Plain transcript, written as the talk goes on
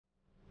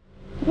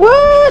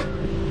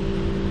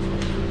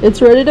It's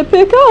ready to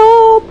pick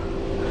up.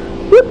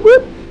 Whoop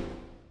whoop.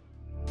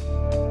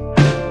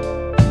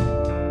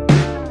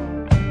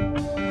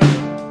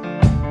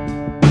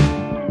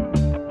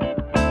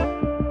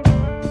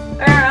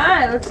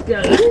 Alright, let's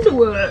go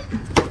into it.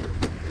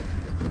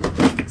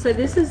 So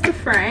this is the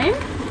frame.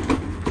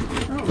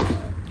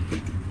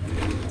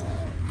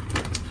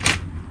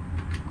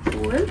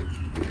 Forward.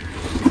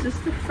 This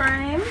is the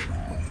frame.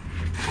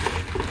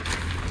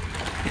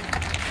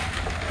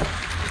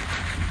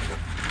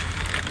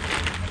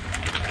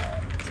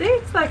 See,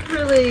 it's like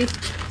really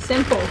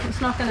simple.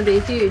 It's not going to be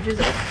huge, is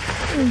it?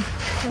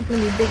 It's not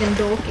going to be big and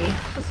dorky.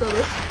 What's all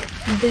this?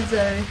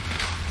 Bizzo.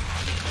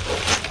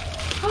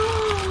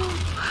 Oh,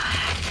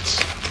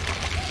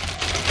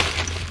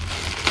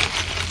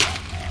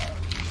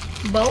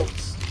 what?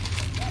 Bolts.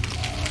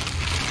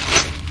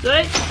 So,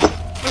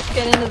 let's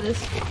get into this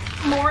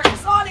more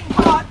exciting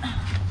part.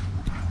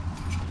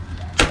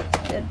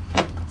 Good.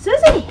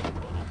 Susie!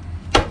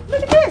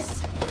 Look at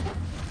this!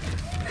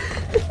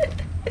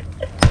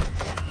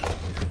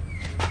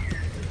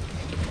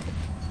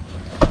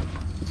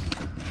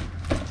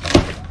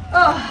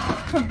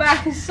 Oh, my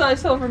back is so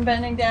sore from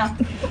bending down.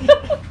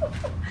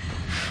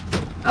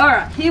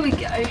 Alright, here we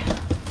go.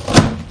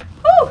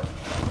 Woo!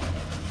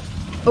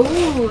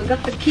 Oh, I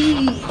got the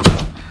key.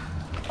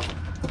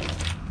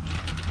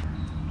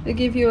 They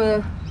give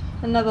you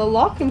another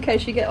lock in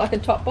case you get like a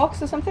top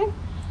box or something.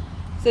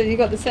 So you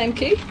got the same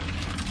key.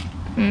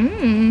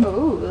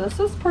 Oh, this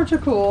is pretty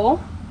cool.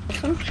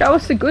 Show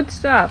us the good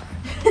stuff.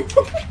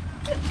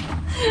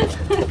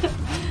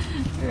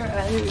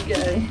 Alright, here we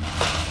go.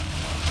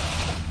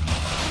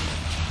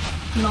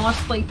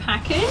 Nicely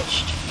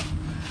packaged.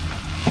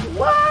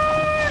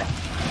 What?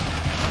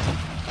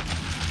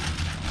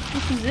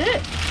 This is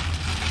it.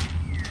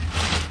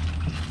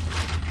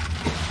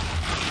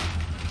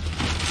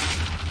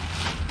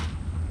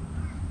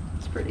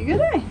 It's pretty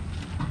good, eh?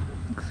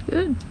 Looks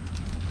good.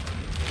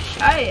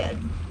 Shad.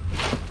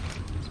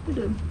 There's a bit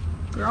of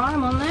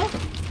grime on there.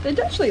 They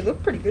actually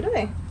look pretty good,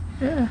 eh?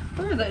 Yeah.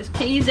 Where are those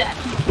keys at?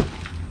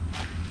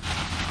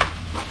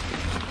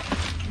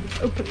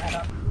 Open that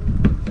up.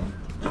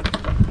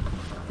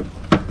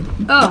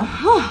 Oh,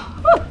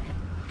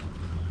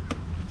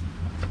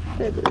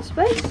 fair bit of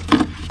space.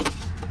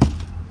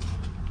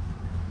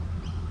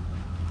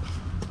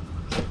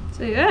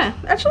 So yeah,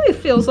 actually it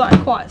feels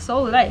like quite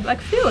solid, eh? Like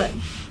feel it.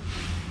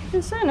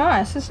 It's so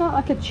nice. It's not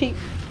like a cheap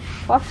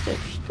plastic.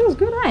 It feels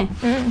good, eh?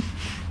 And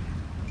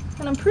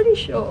I'm pretty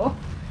sure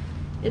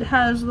it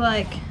has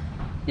like,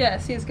 yeah,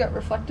 see it's got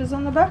reflectors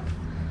on the back.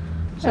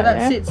 So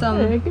that sits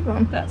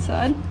on that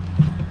side.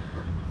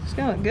 It's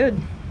going good.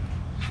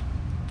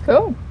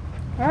 Cool.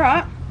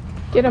 Alright.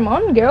 Get them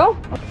on, girl.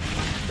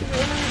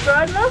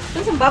 Bright enough?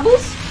 There's some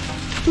bubbles.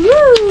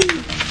 Woo!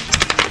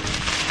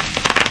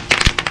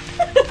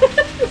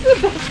 This is the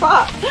best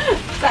part.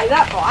 Say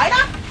that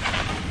brighter.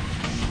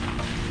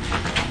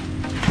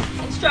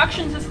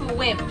 Instructions are for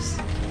wimps.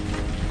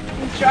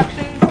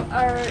 Instructions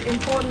are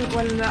important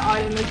when the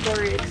item is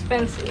very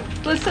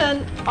expensive.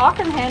 Listen, I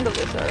can handle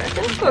this, I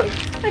reckon. Look,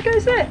 that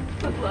goes there.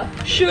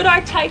 Look. Should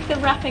I take the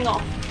wrapping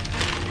off?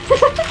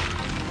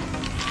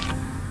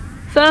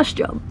 First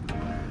job,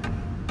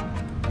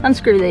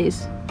 unscrew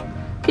these.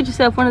 Get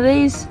yourself one of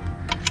these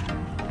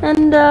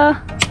and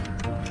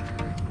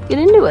get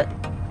into it.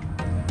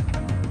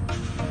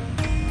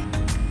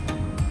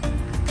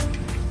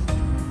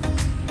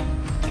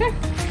 Okay.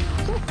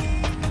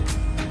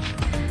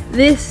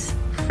 This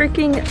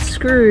freaking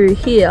screw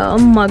here, oh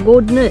my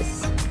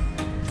goodness.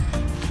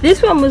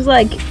 This one was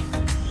like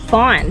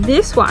fine.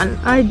 This one,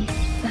 I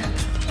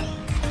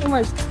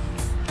almost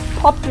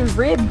popped a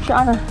rib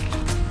trying to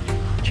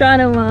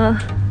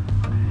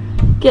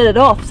get it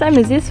off. Same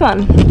as this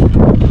one.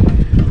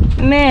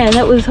 Man,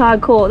 that was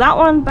hardcore. That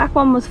one, back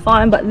one was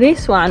fine, but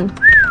this one.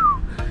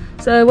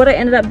 So what I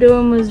ended up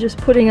doing was just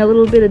putting a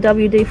little bit of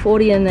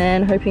WD-40 in there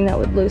and hoping that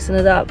would loosen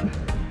it up.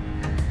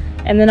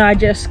 And then I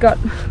just got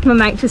my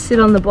mate to sit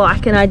on the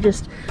bike and I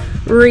just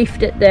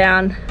reefed it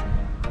down.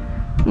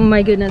 Oh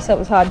my goodness, that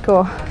was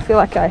hardcore. I feel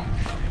like I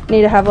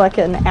need to have like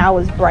an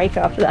hour's break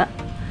after that.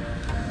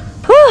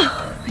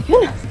 Oh my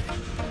goodness.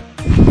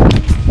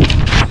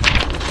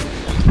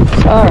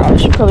 Alright, I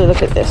should probably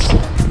look at this.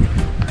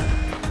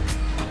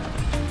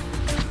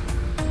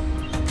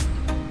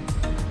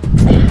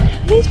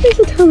 How are you supposed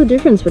to tell the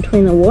difference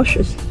between the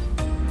washers?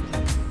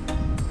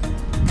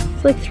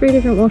 It's like 3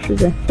 different washers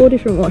there, 4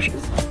 different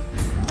washers.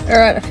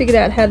 Alright, I figured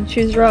out how to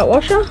choose the right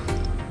washer.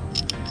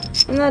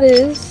 And that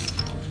is,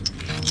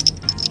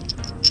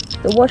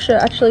 the washer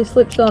actually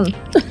slips on.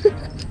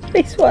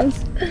 These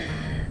ones,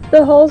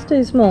 the hole's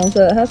too small,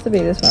 so it has to be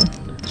this one.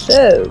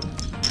 So,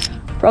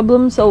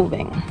 problem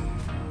solving.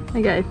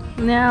 Okay,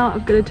 now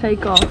I've got to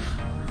take off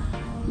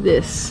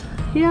this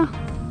here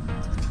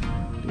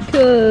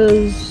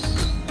because,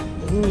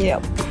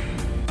 yep.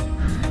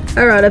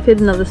 Alright, I've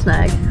hit another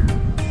snag.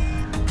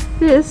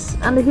 This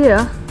under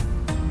here,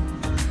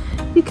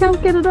 you can't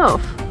get it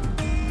off.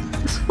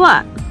 It's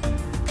flat.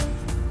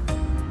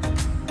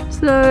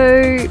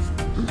 So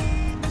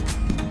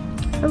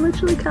I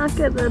literally can't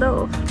get that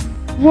off.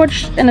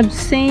 Watched an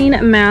obscene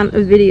amount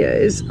of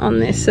videos on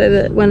this so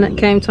that when it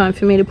came time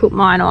for me to put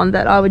mine on,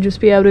 that I would just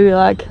be able to be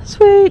like,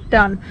 sweet,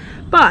 done.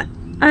 But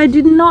I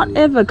did not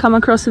ever come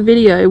across a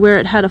video where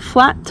it had a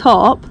flat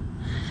top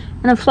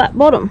and a flat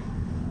bottom.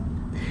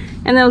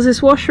 And there was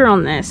this washer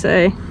on there,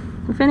 so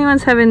if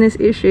anyone's having this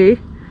issue,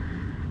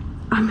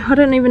 I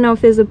don't even know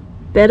if there's a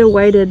better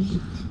way to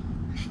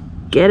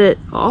get it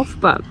off,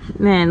 but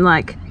man,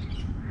 like,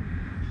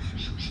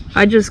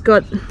 I just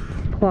got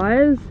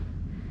pliers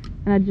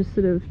and I just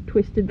sort of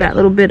twisted that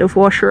little bit of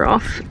washer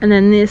off, and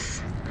then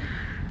this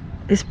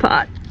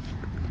part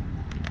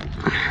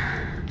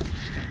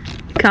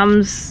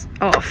comes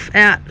off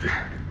out.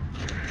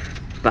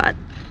 But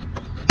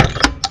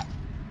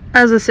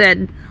as I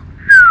said,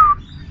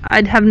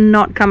 I have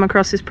not come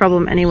across this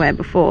problem anywhere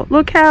before.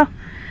 Look how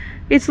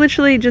it's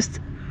literally just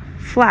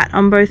flat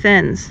on both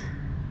ends.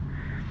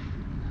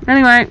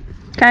 Anyway,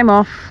 came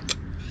off.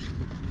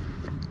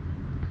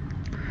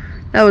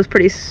 That was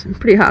pretty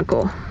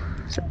hardcore.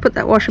 So put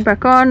that washer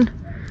back on,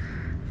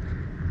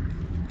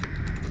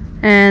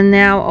 and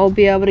now I'll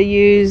be able to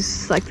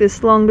use like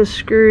this longer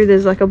screw.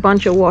 There's like a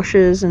bunch of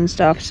washers and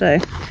stuff, so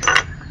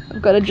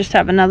I've got to just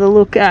have another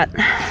look at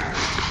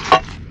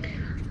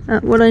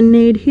what I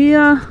need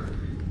here.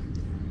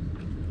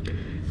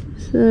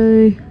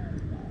 So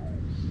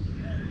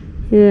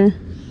yeah,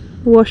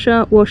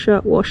 washer,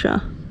 washer, washer,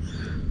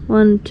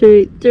 1,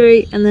 2,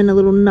 3, and then a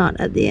little nut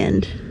at the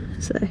end.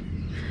 So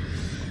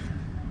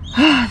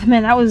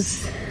man, that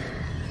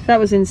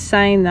was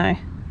insane though.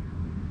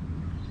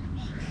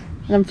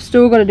 And I've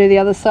still got to do the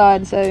other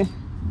side, so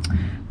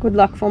good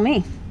luck for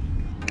me.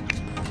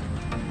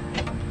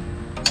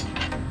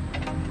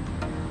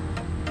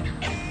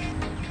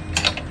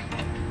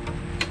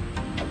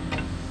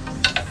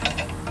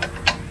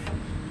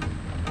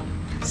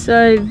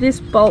 So this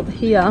bolt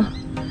here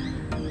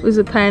was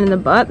a pain in the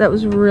butt. That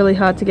was really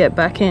hard to get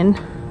back in.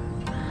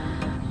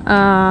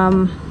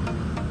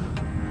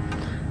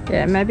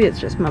 Yeah, maybe it's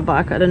just my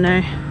bike, I don't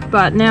know.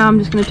 But now I'm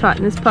just going to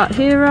tighten this part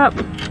here up,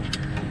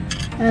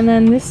 and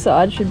then this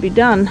side should be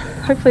done.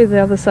 Hopefully the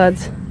other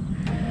side's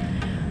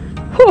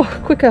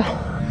quicker.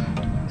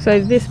 So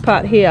this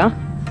part here,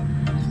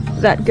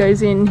 that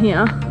goes in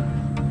here,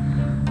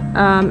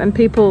 and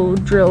people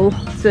drill,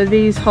 so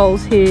these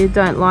holes here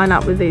don't line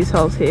up with these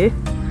holes here.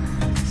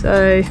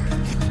 So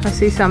I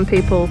see some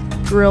people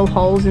drill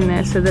holes in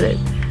there so that it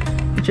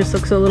just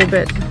looks a little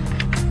bit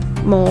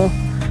more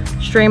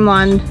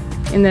streamlined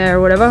in there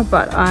or whatever,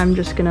 but I'm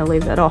just gonna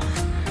leave that off.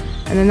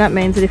 And then that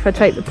means that if I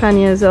take the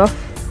panniers off,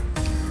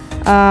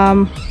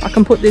 I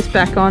can put this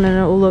back on and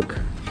it will look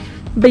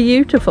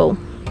beautiful.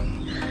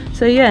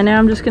 So yeah, now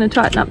I'm just gonna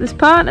tighten up this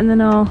part and then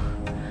I'll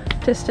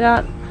test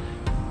out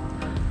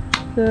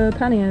the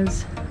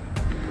panniers.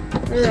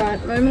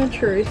 Alright, moment of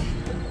truth.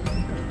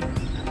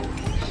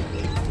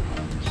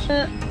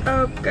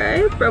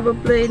 Okay,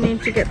 probably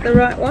need to get the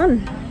right one,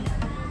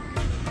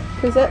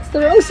 because that's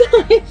the wrong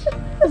side.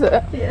 Is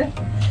it? Yeah.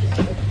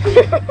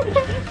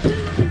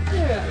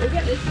 Alright, we'll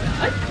get this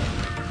side.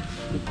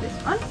 This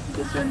one, is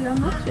this already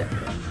unlocked yet?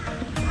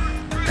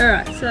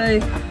 Alright, so I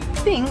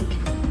think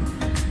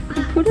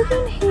you put it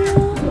in here,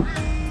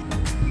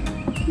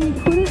 you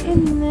put it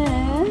in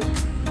there,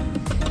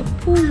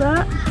 pull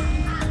that,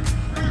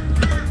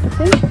 I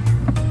think.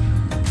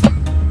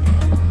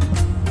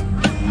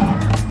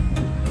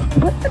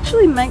 What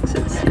actually makes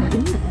it sit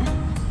in there?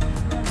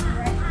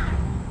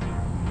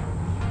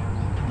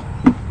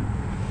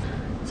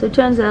 So it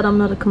turns out I'm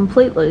not a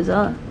complete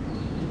loser.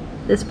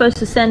 They're supposed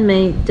to send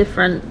me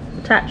different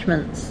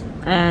attachments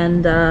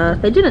and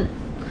they didn't.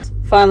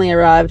 Finally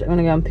arrived. I'm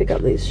gonna go and pick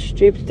up these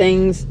stupid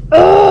things.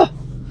 Ugh!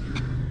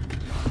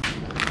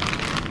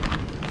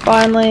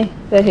 Finally,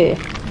 they're here.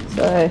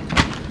 So,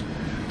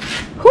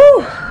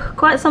 whew,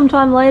 quite some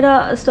time later,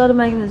 I started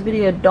making this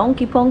video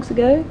donkey ponks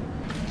ago.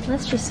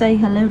 Let's just say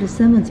hello to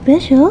someone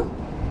special.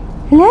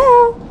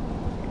 Hello.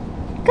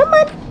 Come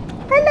on.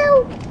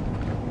 Hello.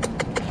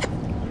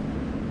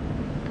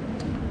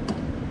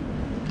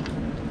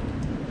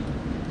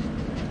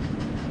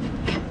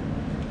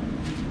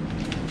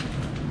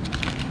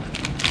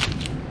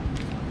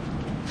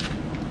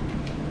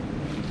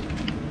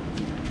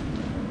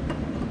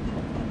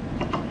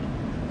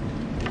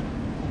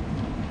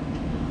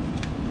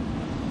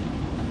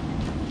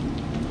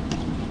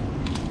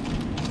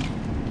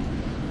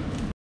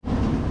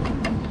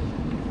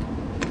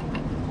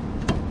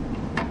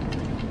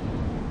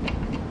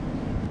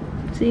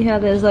 See how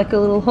there's like a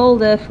little hole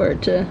there for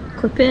it to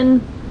clip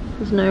in?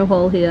 There's no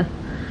hole here.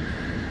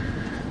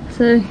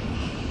 So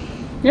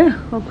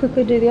yeah, I'll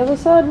quickly do the other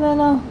side and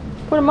then I'll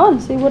put them on,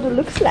 see what it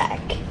looks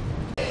like.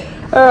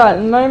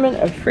 Alright, moment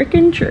of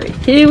freaking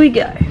truth. Here we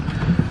go.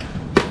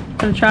 I'm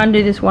gonna try and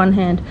do this one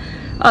hand.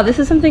 Oh, this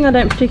is something I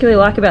don't particularly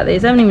like about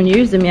these. I haven't even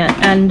used them yet,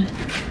 and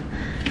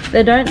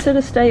they don't sort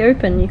of stay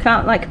open. You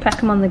can't like pack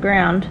them on the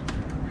ground,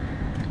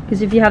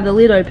 because if you have the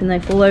lid open they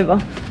fall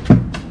over.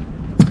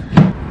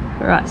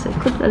 Alright, so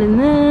clip that in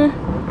there.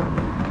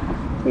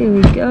 Here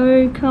we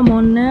go, come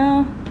on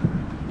now.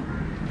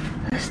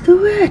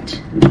 do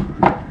it.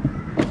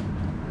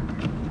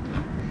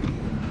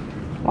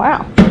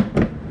 Wow.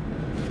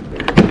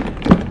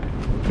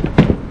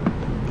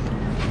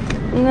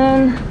 And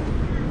then,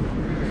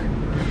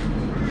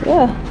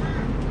 yeah,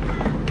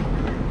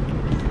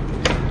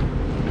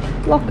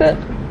 lock it.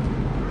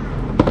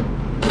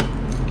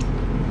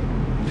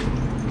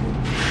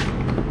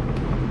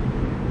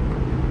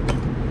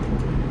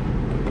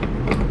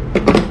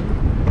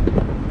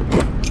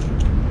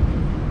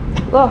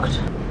 Locked.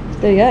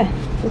 There you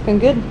go. Looking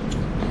good.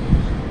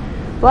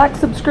 Like,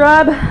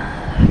 subscribe.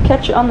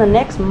 Catch you on the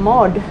next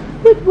mod.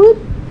 Woot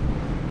woot.